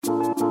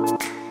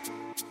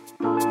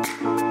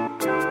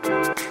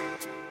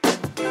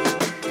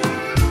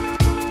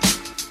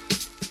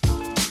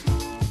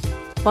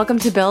Welcome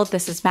to Build.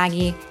 This is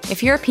Maggie.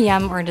 If you're a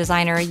PM or a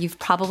designer, you've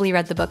probably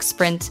read the book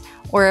Sprint,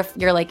 or if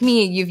you're like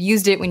me, you've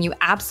used it when you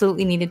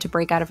absolutely needed to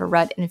break out of a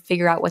rut and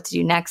figure out what to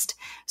do next.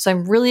 So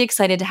I'm really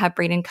excited to have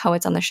Braden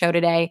Kowitz on the show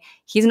today.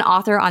 He's an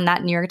author on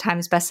that New York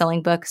Times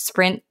bestselling book,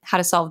 Sprint, How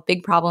to Solve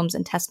Big Problems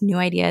and Test New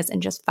Ideas in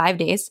Just 5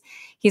 Days.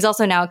 He's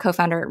also now a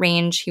co-founder at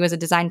Range. He was a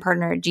design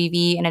partner at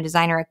GV and a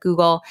designer at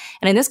Google.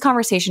 And in this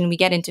conversation, we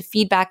get into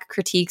feedback,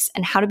 critiques,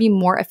 and how to be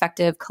more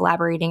effective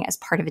collaborating as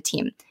part of a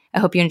team. I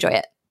hope you enjoy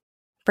it.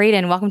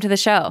 Braden, welcome to the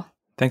show.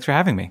 Thanks for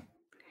having me.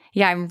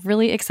 Yeah, I'm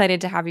really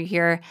excited to have you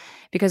here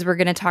because we're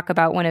going to talk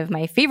about one of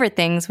my favorite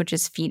things, which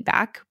is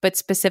feedback, but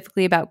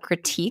specifically about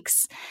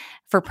critiques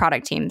for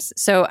product teams.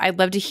 So I'd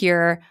love to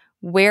hear,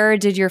 where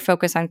did your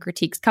focus on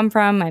critiques come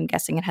from? I'm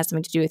guessing it has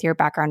something to do with your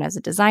background as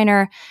a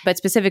designer, but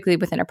specifically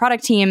within a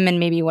product team, and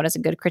maybe what does a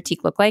good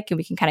critique look like? And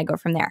we can kind of go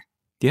from there.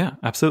 Yeah,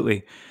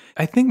 absolutely.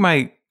 I think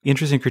my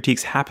interest in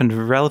critiques happened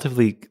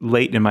relatively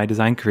late in my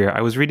design career.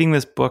 I was reading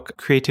this book,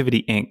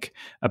 Creativity Inc.,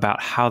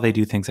 about how they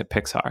do things at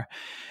Pixar.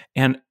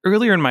 And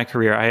earlier in my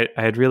career,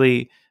 I had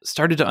really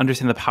started to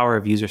understand the power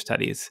of user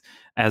studies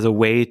as a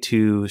way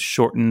to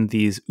shorten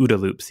these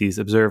OODA loops, these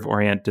observe,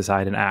 orient,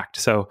 decide, and act.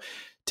 So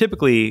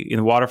typically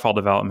in waterfall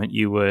development,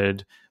 you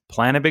would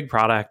plan a big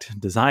product,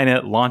 design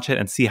it, launch it,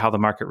 and see how the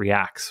market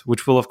reacts,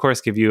 which will, of course,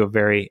 give you a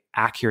very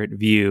accurate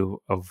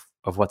view of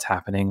what's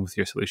happening with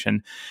your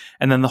solution.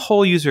 And then the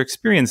whole user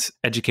experience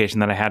education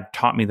that I had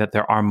taught me that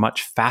there are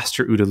much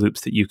faster OODA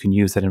loops that you can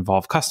use that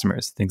involve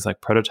customers, things like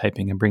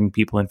prototyping and bringing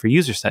people in for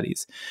user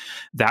studies.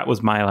 That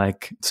was my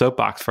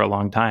soapbox for a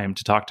long time,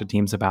 to talk to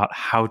teams about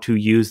how to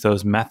use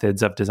those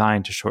methods of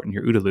design to shorten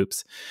your OODA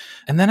loops.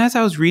 And then as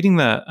I was reading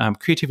the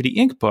Creativity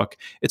Inc. book,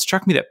 it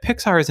struck me that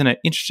Pixar is in an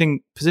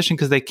interesting position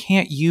because they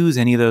can't use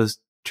any of those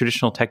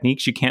traditional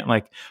techniques. You can't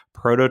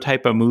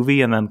prototype a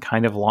movie and then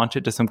kind of launch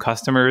it to some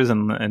customers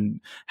and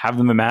have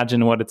them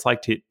imagine what it's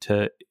like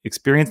to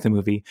experience the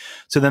movie.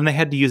 So then they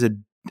had to use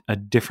a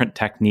different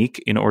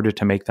technique in order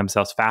to make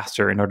themselves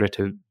faster, in order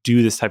to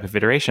do this type of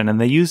iteration.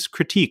 And they used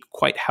critique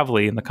quite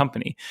heavily in the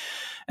company.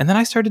 And then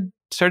I started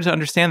to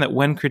understand that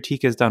when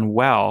critique is done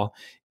well,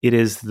 it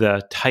is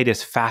the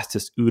tightest,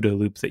 fastest OODA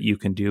loop that you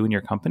can do in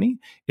your company.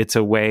 It's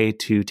a way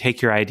to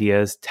take your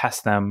ideas,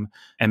 test them,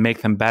 and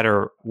make them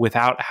better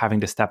without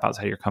having to step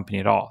outside your company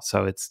at all.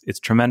 So it's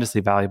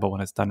tremendously valuable when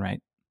it's done right.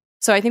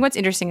 So I think what's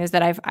interesting is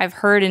that I've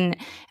heard and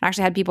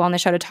actually had people on the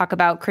show to talk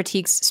about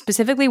critiques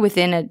specifically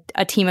within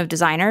a team of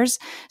designers.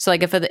 So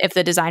if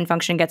the design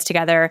function gets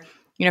together,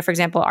 for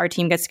example, our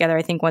team gets together,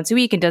 I think once a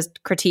week and does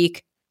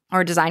critique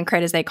or design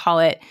crit as they call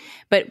it.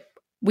 But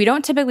we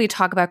don't typically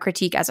talk about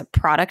critique as a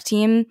product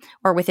team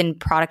or within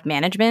product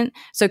management.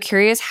 So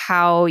curious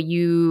how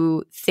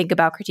you think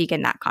about critique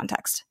in that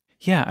context.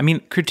 Yeah,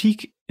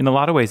 critique in a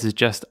lot of ways is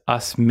just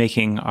us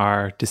making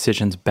our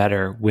decisions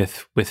better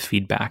with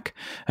feedback.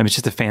 It's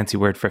just a fancy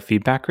word for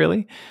feedback,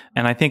 really.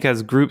 And I think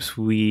as groups,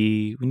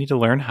 we need to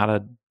learn how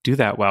to do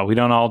that well. We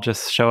don't all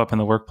just show up in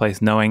the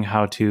workplace knowing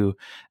how to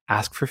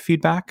ask for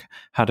feedback,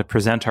 how to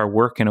present our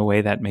work in a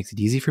way that makes it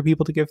easy for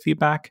people to give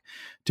feedback,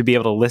 to be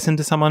able to listen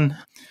to someone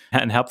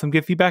and help them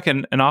give feedback.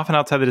 And often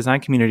outside the design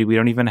community, we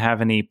don't even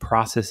have any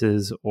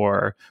processes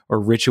or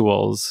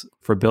rituals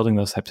for building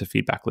those types of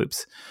feedback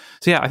loops.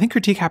 So yeah, I think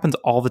critique happens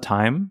all the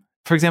time.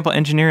 For example,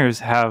 engineers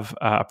have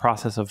a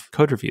process of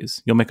code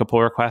reviews. You'll make a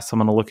pull request,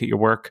 someone will look at your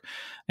work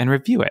and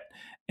review it.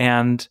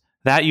 And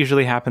that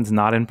usually happens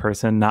not in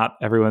person. Not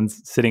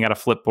everyone's sitting at a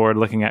flipboard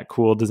looking at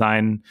cool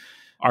design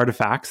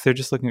artifacts. They're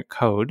just looking at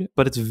code,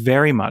 but it's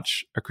very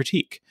much a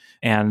critique.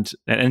 And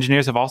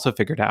engineers have also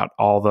figured out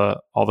all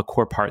the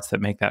core parts that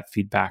make that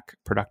feedback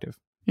productive.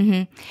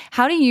 Mm-hmm.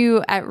 How do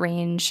you at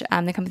Range,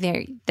 the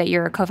company that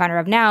you're a co-founder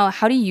of now,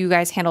 how do you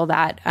guys handle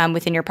that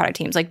within your product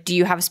teams? Do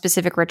you have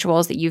specific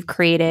rituals that you've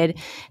created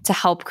to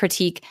help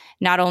critique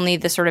not only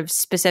the sort of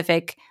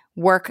specific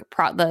work,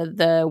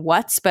 the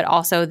what's, but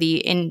also the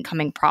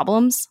incoming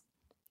problems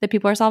that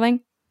people are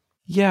solving?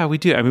 Yeah, we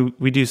do.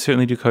 We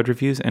certainly do code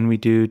reviews and we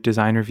do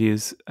design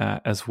reviews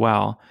as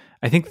well.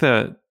 I think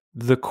the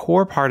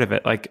core part of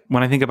it,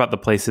 when I think about the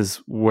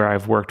places where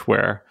I've worked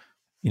where,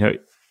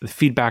 the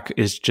feedback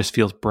just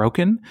feels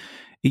broken,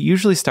 it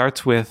usually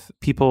starts with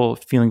people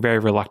feeling very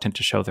reluctant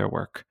to show their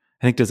work.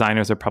 I think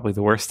designers are probably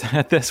the worst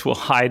at this. We'll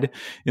hide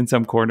in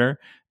some corner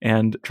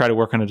and try to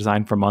work on a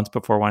design for months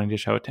before wanting to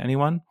show it to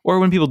anyone. Or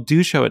when people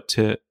do show it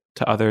to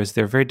others,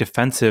 they're very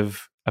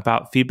defensive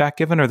about feedback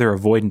given, or they're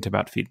avoidant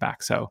about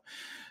feedback. So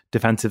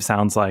defensive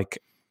sounds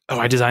like, oh,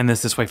 I designed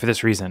this way for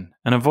this reason.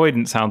 And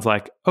avoidant sounds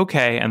like,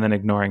 okay, and then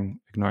ignoring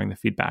the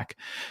feedback.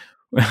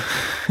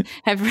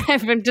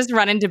 I've just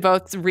run into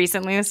both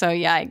recently. So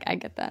yeah, I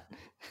get that.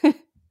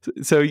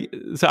 So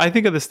I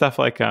think of this stuff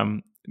like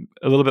a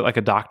little bit like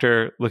a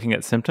doctor looking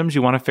at symptoms.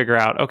 You want to figure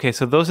out, okay,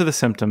 so those are the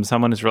symptoms.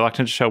 Someone is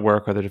reluctant to show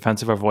work or they're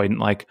defensive or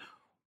avoidant.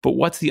 but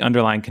what's the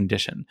underlying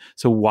condition?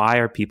 So why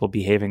are people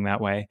behaving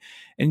that way?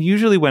 And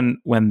usually when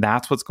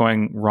that's what's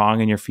going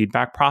wrong in your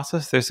feedback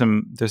process, there's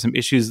some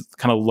issues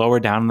kind of lower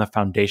down in the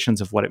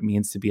foundations of what it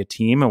means to be a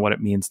team and what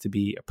it means to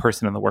be a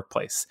person in the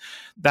workplace.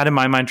 That in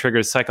my mind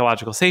triggers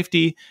psychological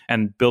safety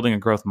and building a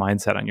growth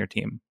mindset on your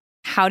team.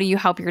 How do you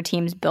help your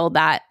teams build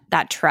that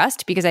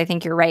trust? Because I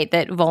think you're right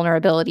that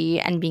vulnerability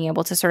and being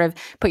able to sort of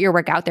put your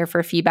work out there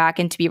for feedback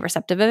and to be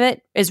receptive of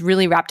it is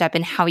really wrapped up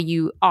in how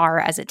you are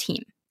as a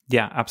team.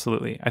 Yeah,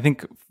 absolutely. I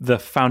think the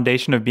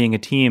foundation of being a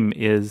team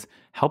is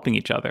helping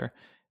each other.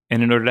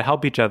 And in order to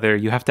help each other,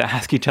 you have to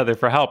ask each other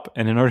for help.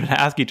 And in order to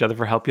ask each other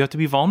for help, you have to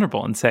be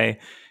vulnerable and say,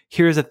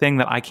 here's a thing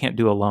that I can't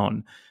do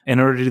alone. In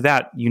order to do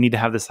that, you need to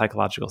have this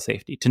psychological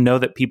safety to know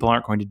that people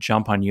aren't going to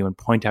jump on you and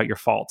point out your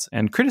faults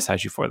and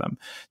criticize you for them.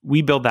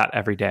 We build that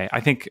every day.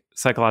 I think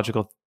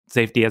psychological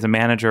safety as a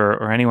manager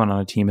or anyone on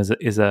a team is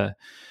a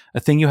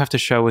thing you have to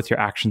show with your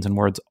actions and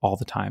words all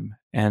the time.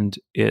 And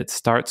it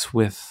starts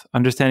with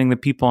understanding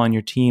that people on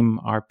your team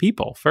are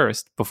people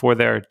first, before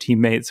they're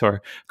teammates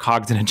or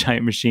cogs in a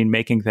giant machine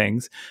making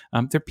things.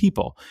 They're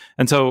people.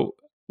 And so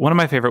one of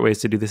my favorite ways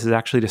to do this is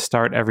actually to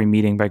start every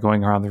meeting by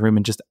going around the room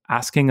and just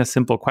asking a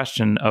simple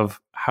question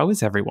of, how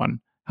is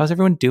everyone? How's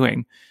everyone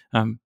doing?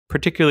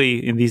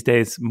 Particularly in these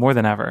days, more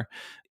than ever.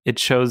 It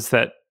shows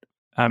that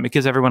it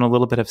gives everyone a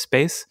little bit of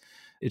space.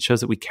 It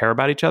shows that we care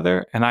about each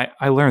other. And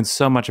I learned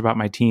so much about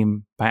my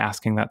team by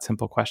asking that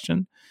simple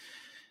question.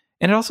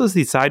 And it also has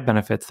these side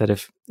benefits that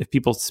if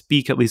people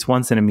speak at least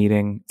once in a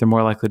meeting, they're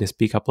more likely to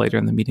speak up later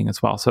in the meeting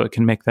as well. So it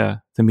can make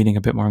the meeting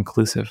a bit more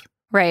inclusive.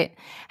 Right.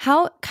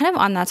 How, kind of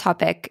on that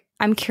topic,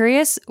 I'm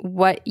curious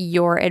what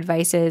your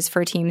advice is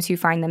for teams who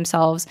find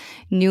themselves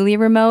newly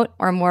remote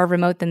or more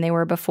remote than they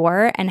were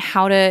before, and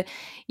how to,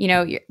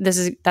 that's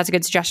a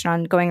good suggestion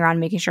on going around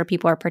making sure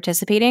people are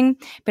participating.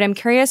 But I'm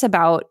curious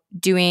about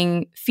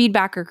doing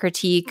feedback or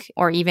critique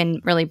or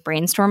even really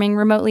brainstorming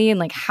remotely, and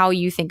like how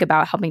you think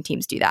about helping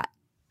teams do that.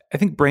 I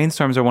think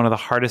brainstorms are one of the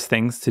hardest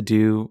things to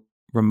do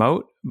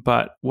remote.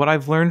 But what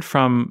I've learned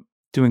from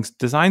doing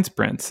design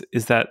sprints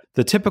is that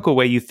the typical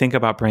way you think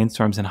about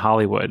brainstorms in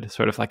Hollywood,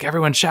 sort of like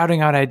everyone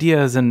shouting out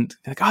ideas and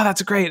like, oh,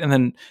 that's great, and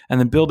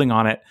then building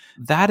on it,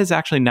 that is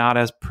actually not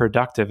as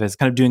productive as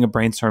kind of doing a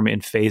brainstorm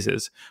in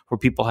phases where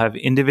people have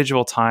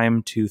individual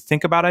time to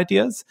think about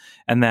ideas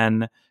and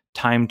then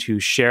time to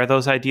share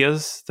those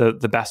ideas,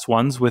 the best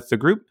ones, with the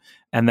group,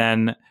 and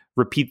then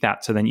repeat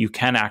that so then you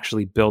can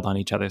actually build on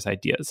each other's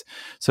ideas.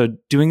 So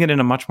doing it in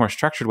a much more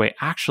structured way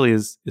actually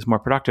is more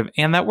productive.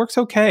 And that works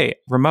okay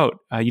remote.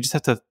 You just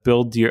have to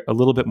build a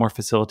little bit more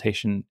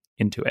facilitation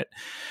into it.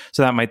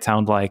 So that might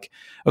sound like,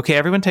 okay,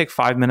 everyone take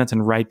 5 minutes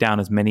and write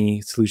down as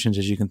many solutions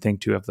as you can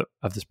think to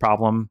of this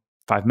problem.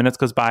 5 minutes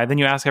goes by. Then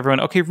you ask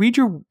everyone, okay, read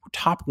your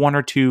top 1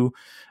 or 2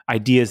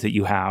 ideas that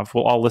you have.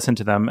 We'll all listen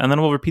to them. And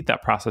then we'll repeat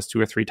that process 2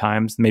 or 3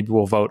 times. Maybe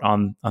we'll vote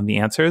on the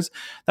answers.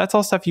 That's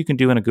all stuff you can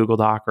do in a Google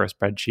Doc or a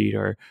spreadsheet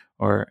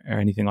or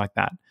anything like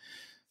that.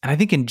 And I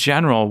think in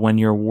general, when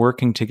you're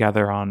working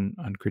together on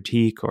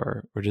critique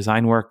or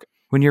design work,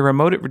 when you're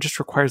remote, it just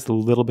requires a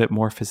little bit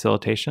more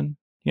facilitation.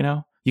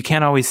 You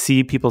can't always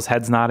see people's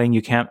heads nodding.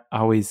 You can't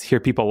always hear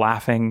people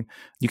laughing.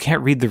 You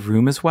can't read the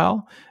room as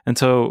well. And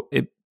so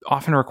it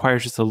often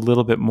requires just a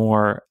little bit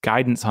more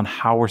guidance on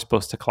how we're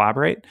supposed to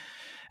collaborate.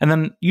 And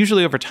then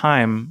usually over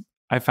time,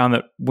 I found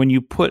that when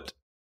you put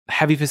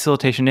heavy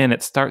facilitation in,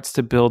 it starts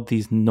to build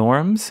these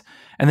norms,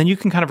 and then you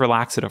can kind of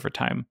relax it over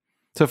time.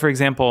 So for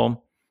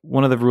example,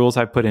 one of the rules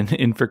I put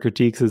in for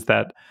critiques is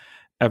that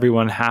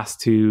everyone has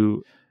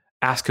to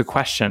ask a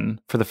question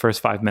for the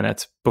first 5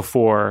 minutes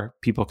before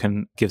people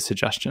can give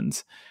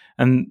suggestions.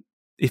 And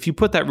if you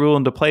put that rule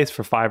into place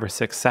for 5 or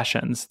 6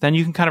 sessions, then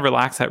you can kind of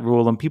relax that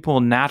rule, and people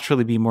will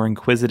naturally be more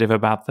inquisitive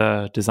about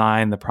the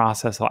design, the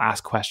process. They'll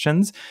ask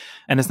questions.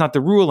 And it's not the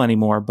rule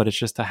anymore, but it's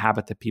just a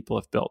habit that people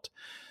have built.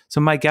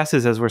 So my guess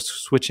is as we're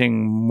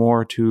switching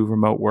more to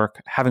remote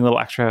work, having a little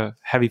extra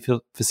heavy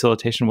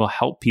facilitation will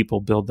help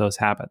people build those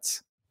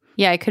habits.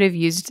 Yeah, I could have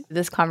used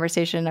this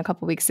conversation a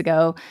couple weeks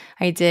ago.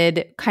 I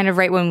did kind of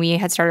right when we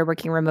had started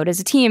working remote as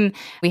a team,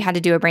 we had to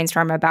do a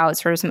brainstorm about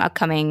sort of some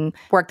upcoming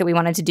work that we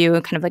wanted to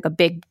do, kind of like a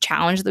big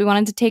challenge that we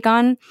wanted to take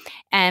on.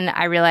 And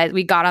I realized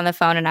we got on the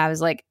phone and I was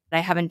like, I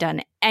haven't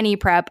done any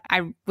prep.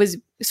 I was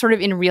sort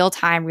of in real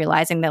time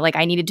realizing that like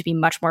I needed to be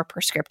much more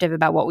prescriptive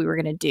about what we were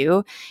going to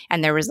do.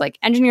 And there was like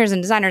engineers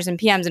and designers and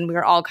PMs, and we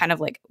were all kind of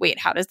like, wait,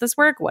 how does this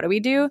work? What do we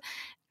do?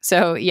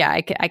 So yeah,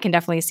 I can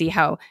definitely see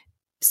how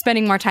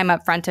spending more time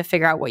up front to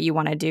figure out what you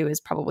want to do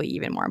is probably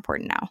even more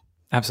important now.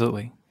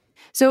 Absolutely.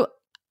 So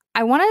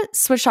I want to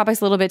switch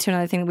topics a little bit to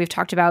another thing that we've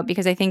talked about,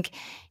 because I think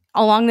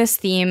along this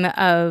theme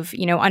of,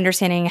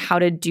 understanding how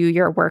to do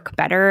your work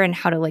better and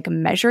how to like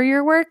measure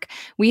your work,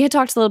 we had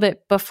talked a little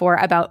bit before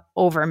about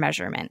over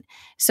measurement.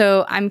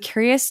 So I'm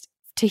curious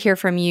to hear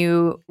from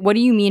you. What do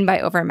you mean by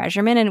over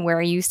measurement, and where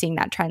are you seeing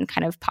that trend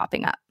kind of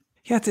popping up?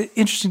 Yeah, it's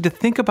interesting to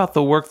think about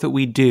the work that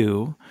we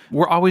do.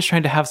 We're always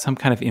trying to have some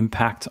kind of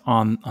impact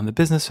on the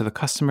business or the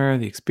customer,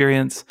 the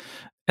experience.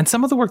 And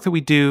some of the work that we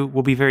do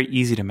will be very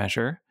easy to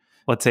measure.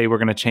 Let's say we're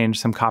going to change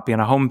some copy on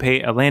a home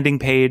page, a landing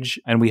page,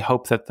 and we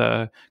hope that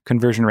the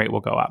conversion rate will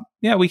go up.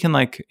 Yeah, we can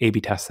like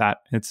A/B test that.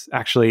 It's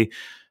actually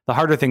the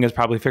harder thing is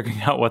probably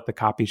figuring out what the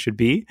copy should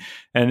be,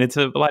 and it's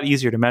a lot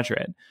easier to measure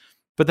it.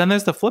 But then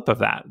there's the flip of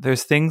that.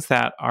 There's things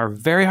that are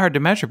very hard to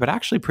measure, but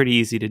actually pretty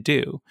easy to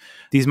do.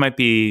 These might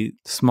be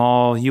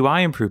small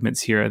UI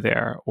improvements here or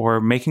there,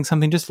 or making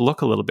something just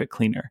look a little bit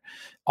cleaner.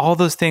 All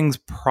those things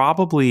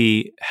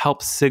probably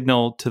help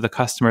signal to the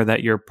customer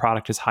that your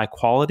product is high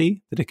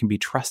quality, that it can be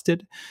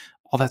trusted.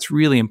 All that's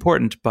really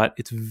important, but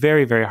it's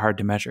very, very hard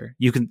to measure.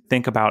 You can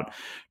think about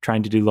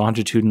trying to do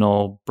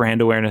longitudinal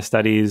brand awareness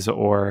studies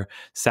or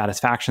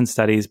satisfaction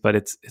studies, but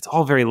it's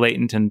all very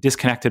latent and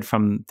disconnected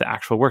from the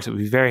actual work. So it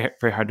would be very,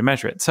 very hard to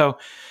measure it. So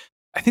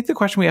I think the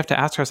question we have to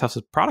ask ourselves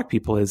as product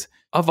people is,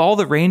 of all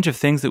the range of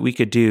things that we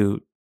could do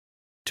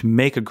to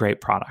make a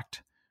great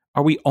product,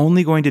 are we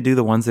only going to do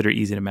the ones that are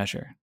easy to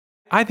measure?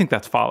 I think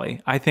that's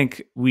folly. I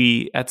think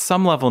we, at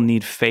some level,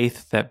 need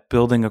faith that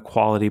building a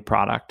quality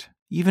product,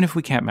 even if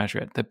we can't measure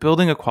it, that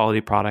building a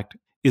quality product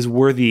is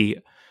worthy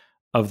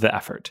of the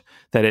effort,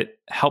 that it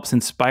helps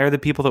inspire the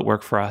people that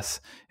work for us.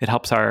 It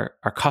helps our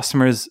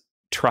customers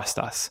trust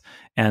us.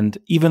 And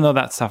even though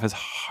that stuff is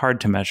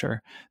hard to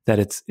measure, that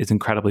it's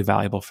incredibly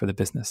valuable for the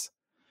business.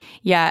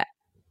 Yeah,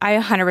 I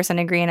 100%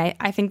 agree. And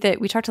I think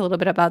that we talked a little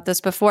bit about this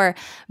before,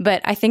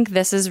 but I think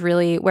this is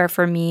really where,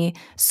 for me,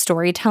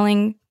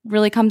 storytelling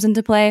really comes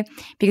into play,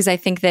 because I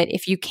think that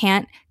if you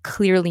can't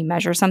clearly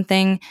measure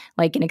something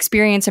like an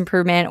experience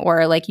improvement,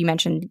 or like you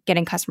mentioned,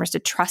 getting customers to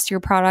trust your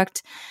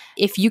product,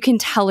 if you can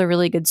tell a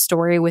really good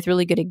story with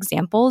really good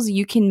examples,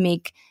 you can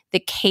make the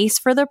case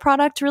for the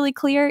product really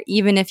clear,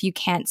 even if you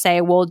can't say,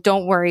 well,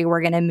 don't worry,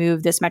 we're going to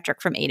move this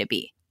metric from A to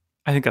B.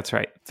 I think that's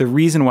right. The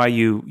reason why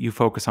you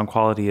focus on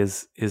quality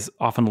is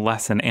often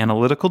less an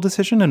analytical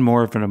decision and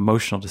more of an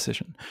emotional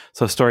decision.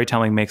 So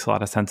storytelling makes a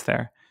lot of sense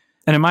there.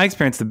 And in my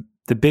experience,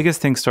 the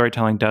biggest thing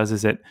storytelling does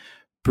is it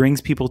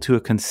brings people to a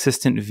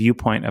consistent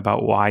viewpoint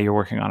about why you're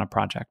working on a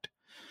project.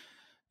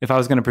 If I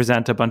was going to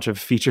present a bunch of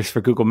features for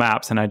Google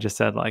Maps and I just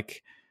said,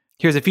 like,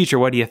 here's a feature,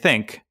 what do you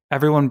think?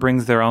 Everyone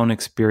brings their own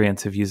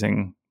experience of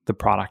using the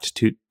product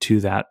to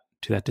that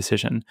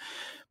decision.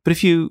 But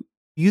if you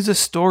use a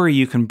story,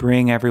 you can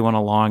bring everyone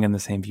along in the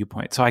same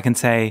viewpoint. So I can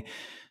say,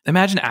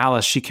 imagine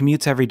Alice, she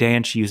commutes every day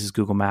and she uses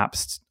Google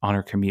Maps on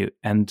her commute.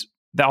 And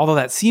although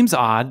that seems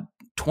odd,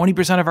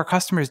 20% of our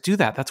customers do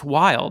that. That's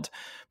wild.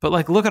 But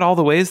like, look at all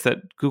the ways that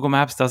Google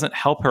Maps doesn't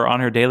help her on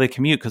her daily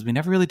commute because we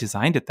never really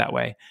designed it that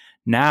way.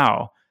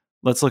 Now,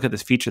 let's look at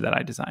this feature that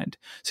I designed.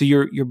 So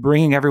you're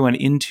bringing everyone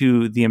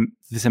into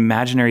this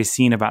imaginary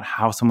scene about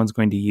how someone's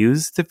going to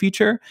use the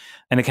feature,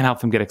 and it can help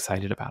them get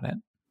excited about it.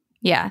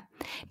 Yeah.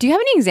 Do you have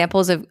any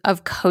examples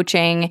of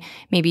coaching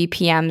maybe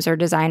PMs or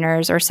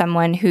designers or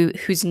someone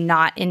who's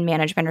not in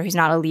management or who's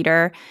not a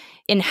leader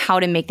in how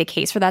to make the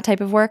case for that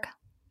type of work?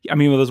 I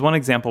mean, well, there's one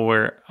example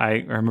where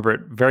I remember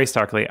it very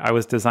starkly. I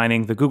was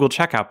designing the Google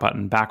checkout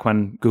button back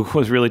when Google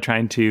was really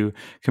trying to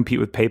compete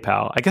with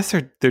PayPal. I guess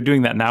they're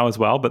doing that now as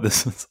well, but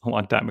this was a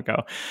long time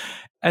ago.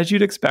 As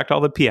you'd expect, all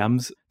the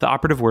PMs, the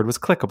operative word was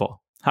clickable.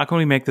 How can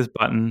we make this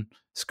button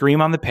scream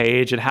on the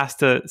page? It has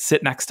to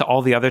sit next to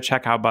all the other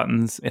checkout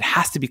buttons. It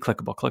has to be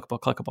clickable,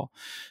 clickable, clickable.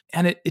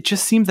 And it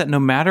just seemed that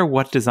no matter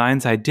what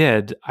designs I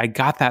did, I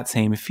got that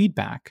same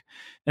feedback.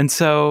 And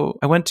so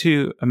I went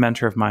to a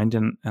mentor of mine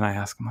and I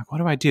asked him, like, what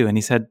do I do? And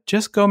he said,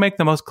 just go make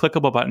the most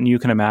clickable button you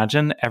can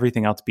imagine,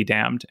 everything else be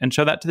damned, and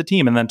show that to the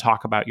team and then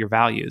talk about your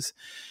values.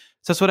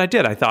 So that's what I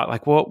did. I thought,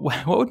 like, well,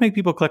 what would make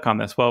people click on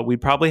this? Well, we'd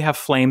probably have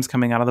flames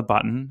coming out of the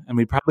button, and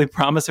we'd probably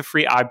promise a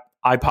free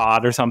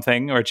iPod or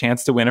something, or a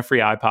chance to win a free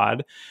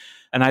iPod.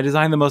 And I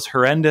designed the most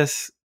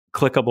horrendous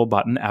clickable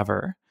button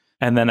ever.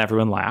 And then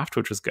everyone laughed,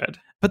 which was good.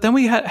 But then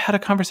we had a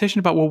conversation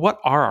about, well, what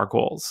are our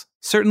goals?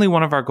 Certainly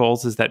one of our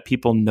goals is that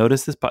people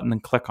notice this button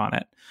and click on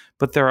it.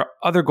 But there are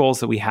other goals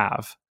that we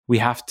have. We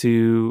have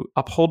to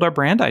uphold our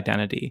brand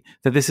identity,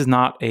 that this is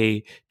not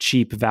a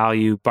cheap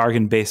value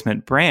bargain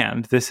basement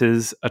brand. This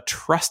is a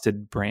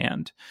trusted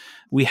brand.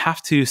 We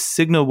have to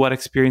signal what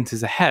experience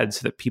is ahead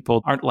so that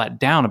people aren't let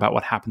down about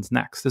what happens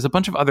next. There's a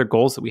bunch of other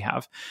goals that we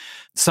have.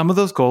 Some of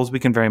those goals we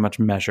can very much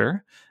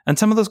measure, and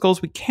some of those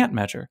goals we can't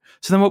measure.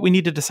 So then what we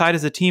need to decide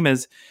as a team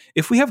is,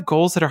 if we have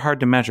goals that are hard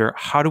to measure,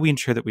 how do we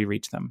ensure that we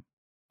reach them?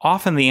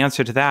 Often the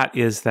answer to that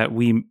is that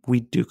we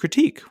do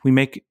critique. We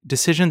make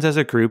decisions as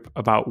a group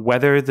about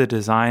whether the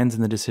designs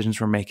and the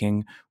decisions we're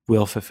making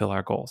will fulfill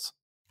our goals.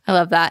 I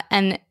love that.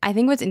 And I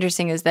think what's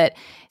interesting is that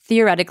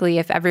theoretically,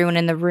 if everyone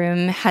in the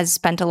room has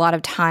spent a lot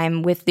of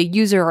time with the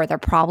user or their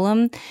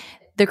problem,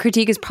 the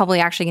critique is probably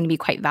actually going to be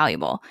quite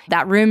valuable.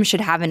 That room should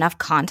have enough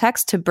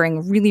context to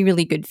bring really,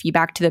 really good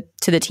feedback to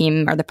the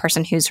team or the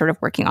person who's sort of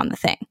working on the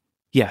thing.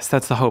 Yes,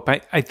 that's the hope.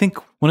 I think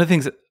one of the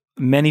things that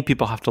many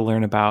people have to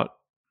learn about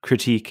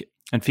critique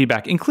and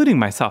feedback, including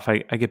myself, I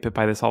get bit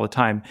by this all the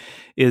time,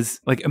 is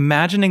like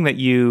imagining that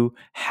you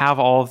have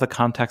all of the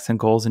context and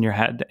goals in your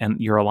head and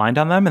you're aligned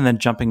on them, and then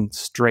jumping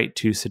straight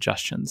to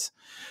suggestions.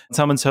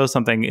 Someone shows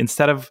something,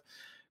 instead of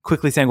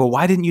quickly saying, well,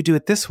 why didn't you do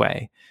it this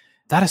way?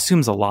 That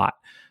assumes a lot.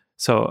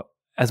 So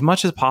as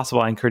much as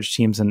possible, I encourage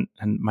teams and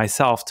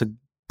myself to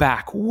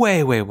back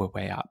way, way, way,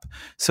 way up.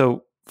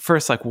 So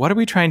first, like, what are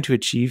we trying to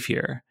achieve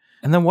here?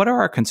 And then what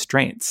are our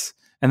constraints?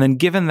 And then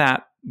given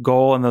that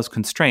goal and those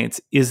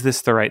constraints, is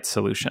this the right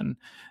solution?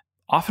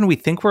 Often we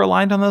think we're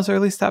aligned on those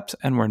early steps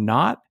and we're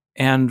not.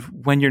 And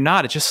when you're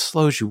not, it just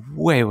slows you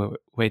way, way,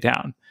 way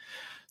down.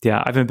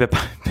 Yeah, I've been bit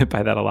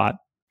by that a lot.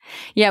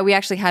 Yeah, we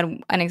actually had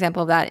an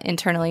example of that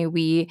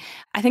internally.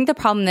 I think the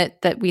problem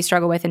that we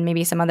struggle with, and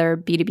maybe some other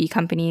B2B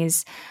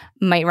companies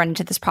might run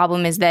into this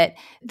problem, is that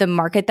the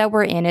market that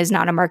we're in is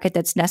not a market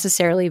that's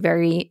necessarily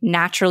very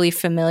naturally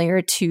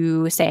familiar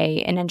to,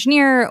 say, an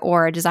engineer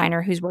or a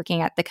designer who's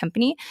working at the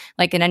company.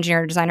 Like an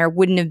engineer or designer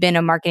wouldn't have been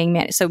a marketing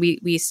man. So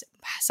we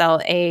sell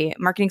a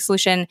marketing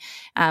solution,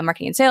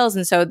 marketing and sales.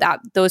 And so that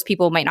those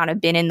people might not have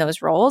been in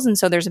those roles. And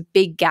so there's a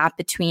big gap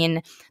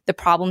between the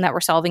problem that we're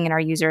solving in our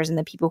users and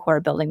the people who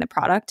are building the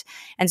product.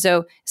 And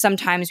so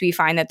sometimes we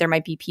find that there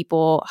might be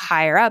people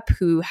higher up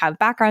who have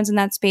backgrounds in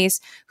that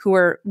space who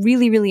are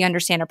really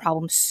understand a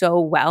problem so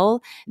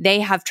well, they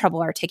have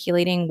trouble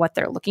articulating what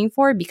they're looking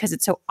for because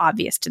it's so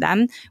obvious to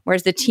them.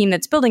 Whereas the team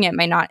that's building it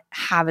might not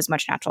have as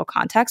much natural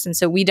context. And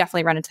so we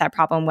definitely run into that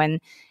problem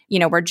when,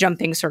 we're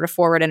jumping sort of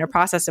forward in a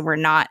process and we're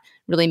not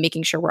really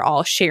making sure we're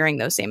all sharing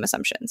those same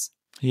assumptions.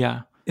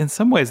 Yeah. In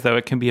some ways, though,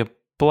 it can be a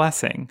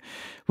blessing.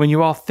 When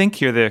you all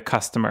think you're the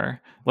customer,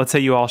 let's say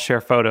you all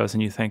share photos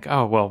and you think,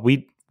 oh, well,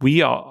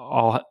 we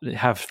all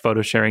have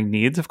photo sharing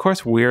needs. Of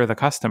course, we're the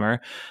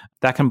customer.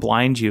 That can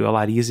blind you a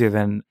lot easier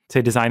than,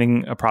 say,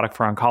 designing a product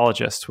for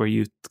oncologists where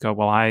you go,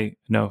 well, I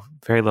know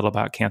very little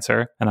about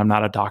cancer and I'm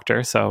not a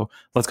doctor, so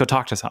let's go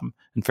talk to some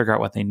and figure out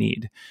what they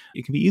need.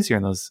 It can be easier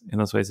in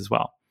those ways as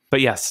well. But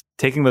yes,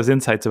 taking those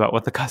insights about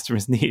what the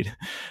customers need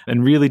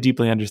and really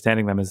deeply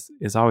understanding them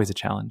is always a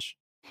challenge.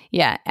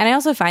 Yeah. And I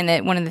also find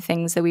that one of the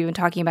things that we've been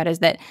talking about is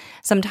that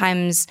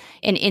sometimes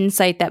an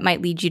insight that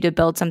might lead you to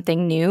build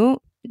something new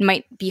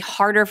might be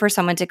harder for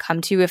someone to come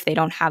to if they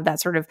don't have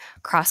that sort of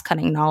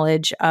cross-cutting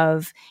knowledge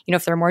of,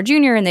 if they're more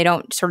junior and they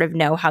don't sort of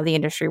know how the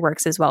industry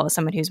works as well as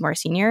someone who's more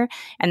senior.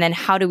 And then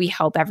how do we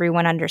help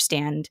everyone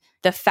understand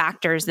the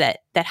factors that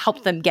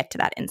help them get to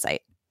that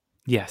insight?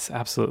 Yes,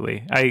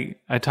 absolutely.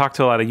 I talk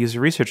to a lot of user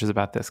researchers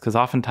about this because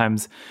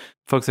oftentimes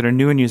folks that are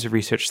new in user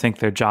research think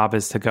their job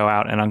is to go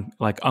out and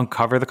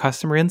uncover the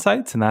customer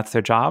insights, and that's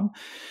their job.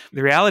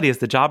 The reality is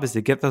the job is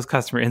to get those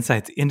customer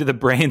insights into the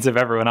brains of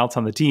everyone else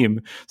on the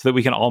team so that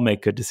we can all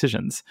make good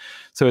decisions.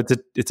 So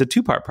it's a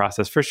two-part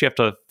process. First, you have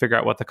to figure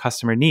out what the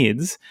customer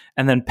needs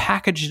and then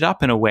package it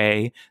up in a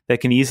way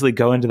that can easily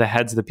go into the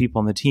heads of the people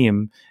on the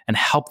team and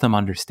help them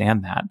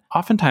understand that.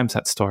 Oftentimes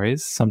that's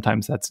stories.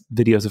 Sometimes that's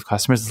videos of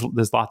customers.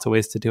 There's lots of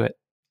ways to do it.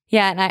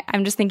 Yeah, and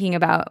I'm just thinking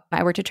about,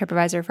 I worked at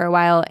TripAdvisor for a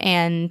while,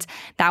 and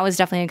that was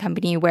definitely a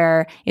company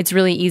where it's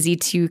really easy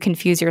to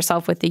confuse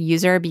yourself with the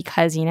user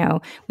because,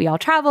 we all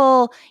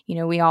travel,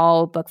 we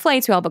all book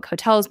flights, we all book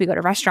hotels, we go to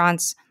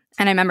restaurants.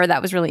 And I remember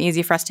that was really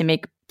easy for us to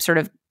make sort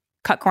of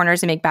cut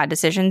corners and make bad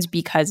decisions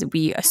because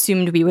we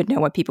assumed we would know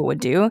what people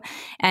would do.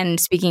 And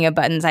speaking of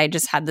buttons, I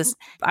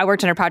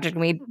worked on a project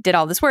and we did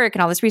all this work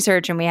and all this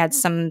research and we had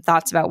some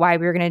thoughts about what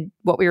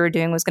we were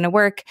doing was going to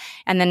work.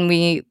 And then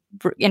we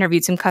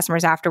interviewed some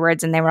customers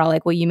afterwards and they were all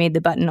like, well, you made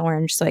the button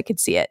orange so I could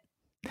see it.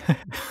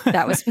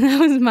 That was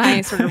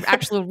my sort of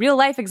actual real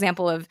life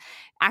example of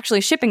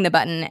actually shipping the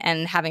button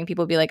and having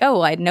people be like, oh,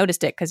 well, I'd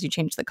noticed it because you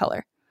changed the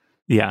color.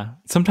 Yeah.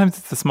 Sometimes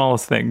it's the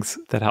smallest things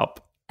that help.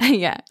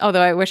 Yeah.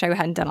 Although I wish I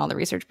hadn't done all the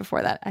research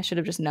before that. I should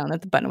have just known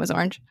that the button was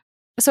orange.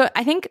 So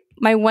I think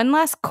my one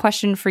last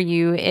question for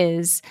you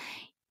is,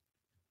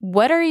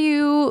 what are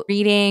you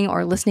reading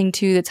or listening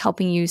to that's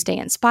helping you stay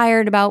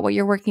inspired about what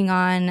you're working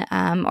on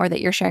or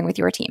that you're sharing with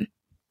your team?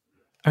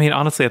 I mean,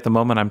 honestly, at the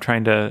moment, I'm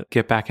trying to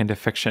get back into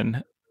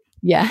fiction.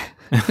 Yeah.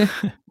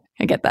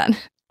 I get that.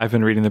 I've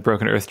been reading the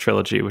Broken Earth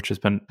trilogy, which has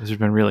been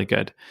really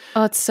good.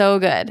 Oh, it's so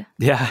good.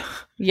 Yeah.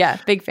 Yeah.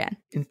 Big fan.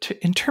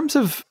 In terms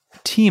of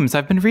teams,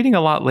 I've been reading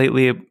a lot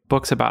lately,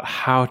 books about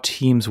how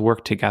teams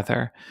work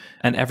together.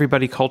 And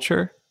Everybody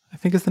Culture, I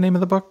think is the name of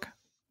the book.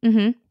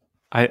 Mm-hmm.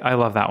 I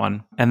love that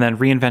one. And then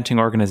Reinventing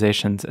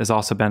Organizations has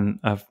also been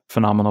a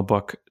phenomenal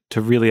book to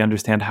really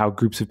understand how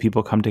groups of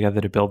people come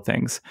together to build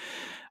things.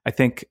 I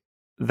think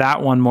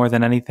that one, more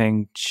than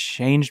anything,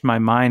 changed my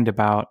mind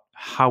about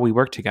how we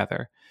work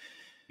together.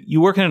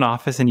 You work in an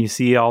office and you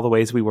see all the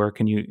ways we work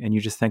and you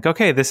just think,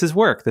 okay, this is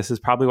work. This is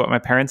probably what my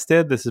parents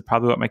did. This is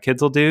probably what my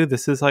kids will do.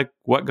 This is like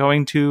what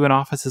going to an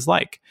office is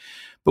like.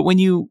 But when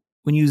you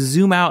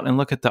zoom out and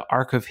look at the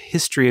arc of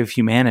history of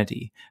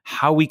humanity,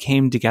 how we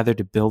came together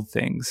to build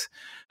things,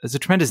 there's a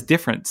tremendous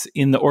difference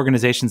in the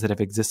organizations that have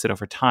existed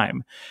over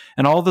time.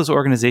 And all of those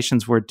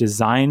organizations were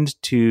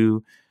designed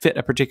to fit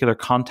a particular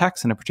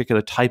context and a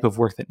particular type of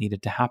work that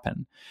needed to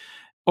happen.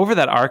 Over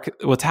that arc,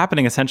 what's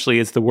happening essentially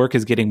is the work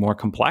is getting more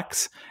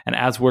complex. And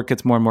as work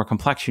gets more and more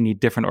complex, you need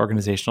different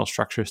organizational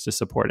structures to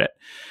support it.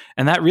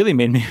 And that really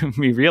made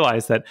me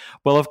realize that,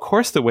 well, of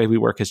course, the way we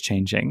work is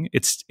changing.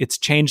 It's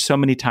changed so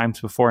many times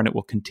before, and it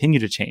will continue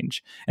to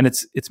change. And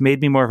it's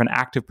made me more of an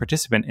active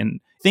participant in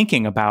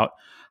thinking about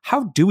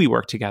how do we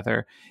work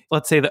together?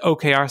 Let's say the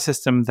OKR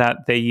system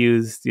that they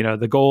used,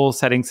 the goal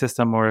setting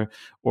system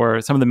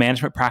or some of the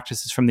management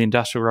practices from the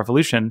Industrial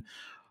Revolution,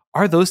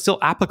 are those still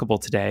applicable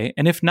today?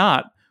 And if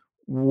not,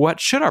 what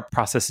should our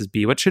processes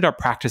be? What should our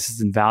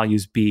practices and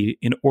values be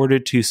in order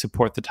to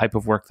support the type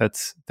of work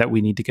that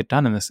we need to get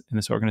done in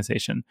this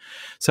organization?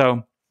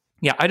 So,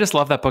 yeah, I just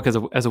love that book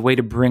as a way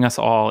to bring us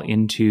all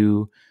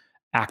into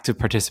active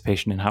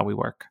participation in how we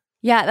work.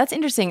 Yeah, that's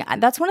interesting.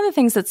 That's one of the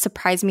things that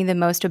surprised me the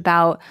most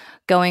about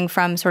going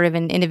from sort of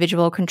an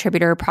individual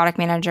contributor, product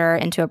manager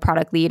into a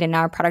product lead and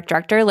now a product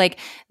director. Like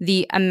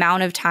the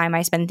amount of time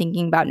I spend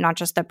thinking about not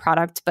just the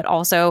product, but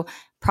also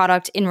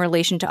product in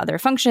relation to other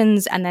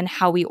functions and then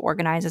how we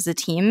organize as a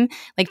team.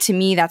 Like to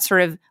me, that's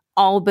sort of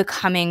all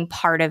becoming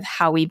part of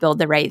how we build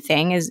the right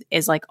thing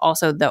is like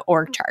also the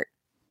org chart.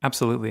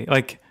 Absolutely.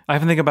 Like I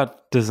often think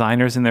about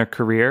designers in their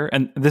career,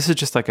 and this is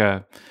just like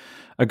a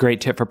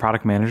great tip for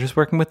product managers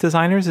working with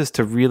designers, is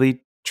to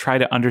really try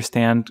to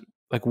understand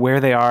like where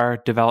they are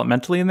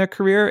developmentally in their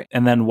career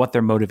and then what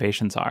their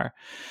motivations are.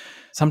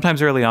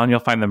 Sometimes early on, you'll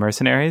find the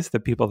mercenaries, the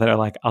people that are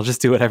like, I'll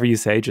just do whatever you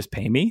say, just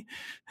pay me.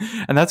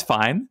 And that's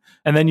fine.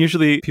 And then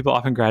usually people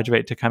often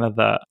graduate to kind of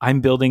I'm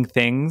building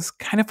things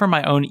kind of for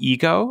my own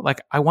ego.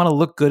 Like I want to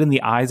look good in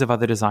the eyes of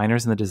other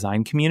designers in the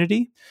design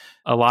community.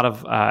 A lot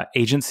of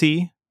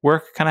agency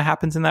work kind of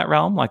happens in that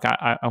realm. Like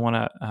I want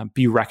to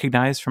be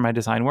recognized for my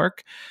design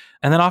work.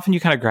 And then often you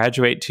kind of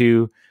graduate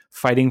to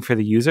fighting for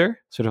the user,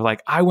 sort of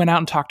like, I went out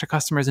and talked to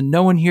customers and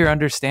no one here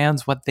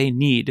understands what they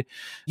need.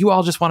 You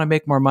all just want to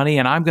make more money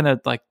and I'm going to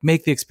like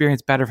make the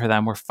experience better for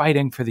them. We're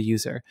fighting for the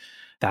user.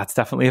 That's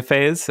definitely a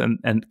phase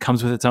and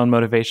comes with its own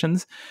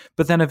motivations.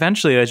 But then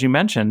eventually, as you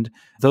mentioned,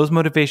 those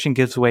motivation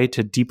gives way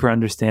to deeper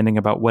understanding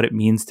about what it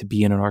means to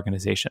be in an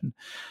organization.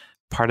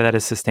 Part of that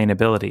is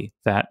sustainability,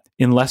 that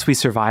unless we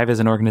survive as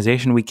an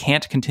organization, we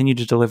can't continue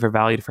to deliver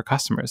value for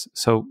customers.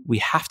 So we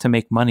have to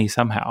make money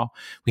somehow.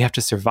 We have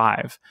to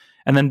survive.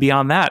 And then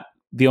beyond that,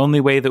 the only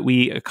way that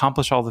we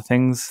accomplish all the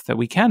things that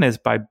we can is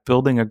by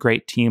building a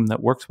great team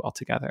that works well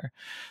together,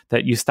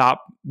 that you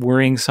stop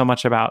worrying so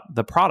much about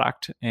the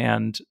product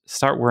and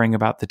start worrying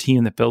about the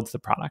team that builds the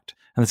product.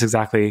 And that's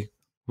exactly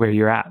where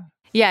you're at.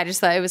 Yeah, I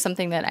just thought it was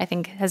something that I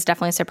think has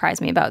definitely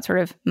surprised me about sort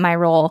of my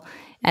role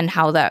and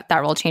how that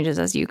role changes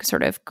as you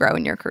sort of grow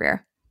in your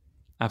career.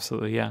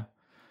 Absolutely, yeah.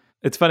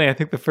 It's funny, I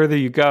think the further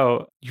you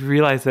go, you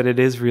realize that it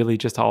is really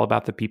just all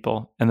about the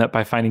people, and that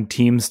by finding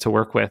teams to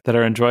work with that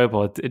are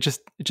enjoyable, it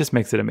just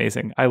makes it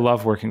amazing. I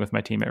love working with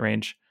my team at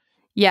Range.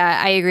 Yeah,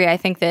 I agree. I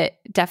think that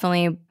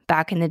definitely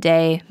back in the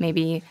day,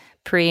 maybe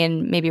pre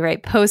and maybe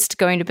right post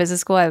going to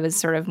business school, I was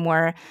sort of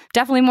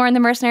definitely more in the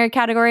mercenary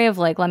category of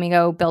like, let me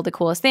go build the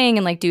coolest thing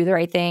and like do the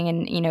right thing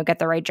and, get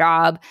the right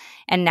job.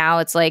 And now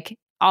it's like,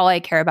 all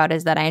I care about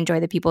is that I enjoy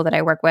the people that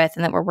I work with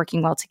and that we're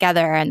working well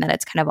together and that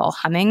it's kind of all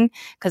humming,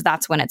 because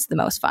that's when it's the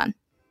most fun.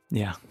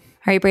 Yeah. All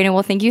right, Braden.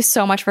 Well, thank you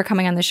so much for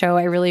coming on the show.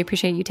 I really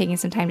appreciate you taking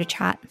some time to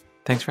chat.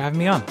 Thanks for having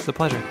me on. It's a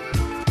pleasure.